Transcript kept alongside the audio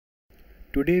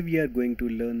Today we are going to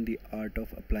learn the art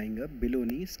of applying a below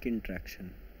knee skin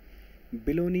traction.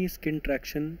 Below knee skin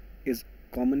traction is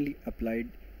commonly applied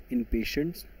in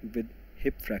patients with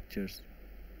hip fractures.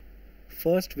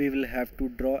 First we will have to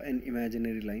draw an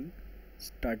imaginary line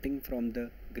starting from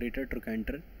the greater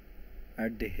trochanter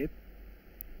at the hip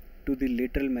to the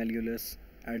lateral malleolus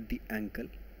at the ankle.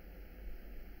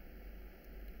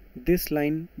 This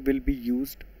line will be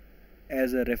used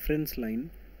as a reference line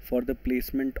for the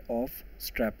placement of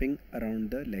strapping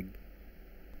around the leg.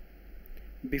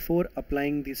 Before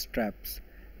applying these straps,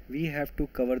 we have to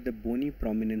cover the bony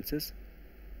prominences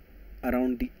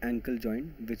around the ankle joint,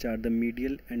 which are the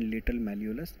medial and lateral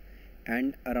malleolus,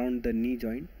 and around the knee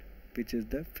joint, which is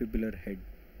the fibular head.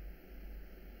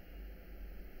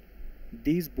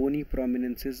 These bony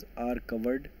prominences are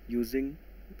covered using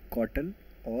cotton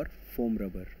or foam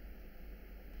rubber.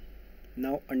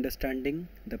 Now, understanding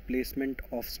the placement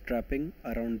of strapping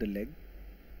around the leg,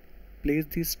 place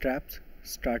these straps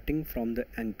starting from the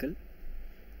ankle,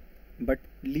 but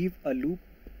leave a loop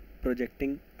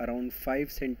projecting around 5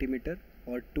 cm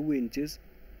or 2 inches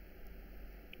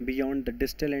beyond the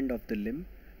distal end of the limb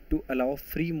to allow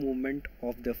free movement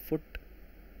of the foot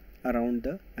around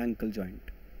the ankle joint.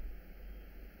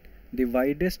 The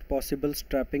widest possible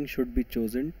strapping should be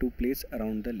chosen to place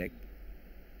around the leg.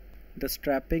 The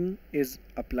strapping is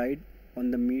applied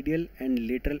on the medial and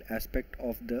lateral aspect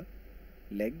of the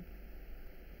leg.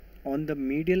 On the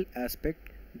medial aspect,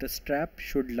 the strap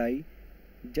should lie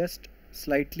just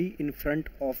slightly in front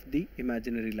of the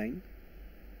imaginary line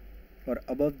or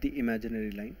above the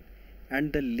imaginary line,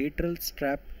 and the lateral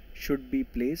strap should be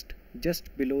placed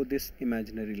just below this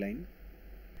imaginary line.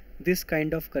 This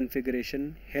kind of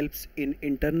configuration helps in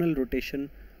internal rotation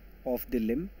of the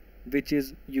limb, which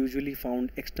is usually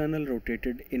found external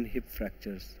rotated in hip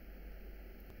fractures.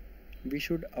 We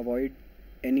should avoid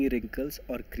any wrinkles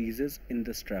or creases in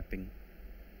the strapping.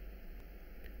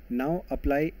 Now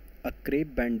apply a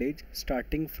crepe bandage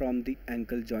starting from the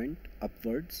ankle joint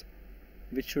upwards,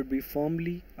 which should be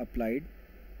firmly applied,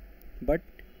 but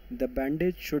the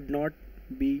bandage should not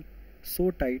be so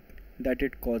tight that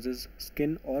it causes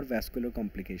skin or vascular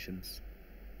complications.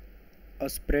 A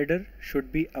spreader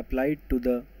should be applied to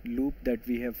the loop that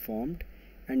we have formed,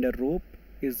 and a rope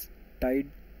is tied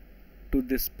to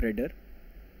this spreader.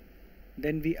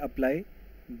 Then we apply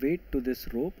weight to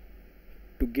this rope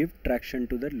to give traction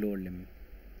to the lower limb.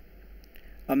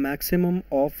 A maximum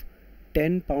of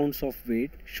 10 pounds of weight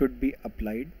should be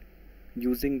applied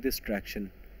using this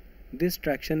traction. This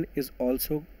traction is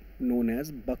also known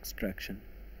as Buck's traction.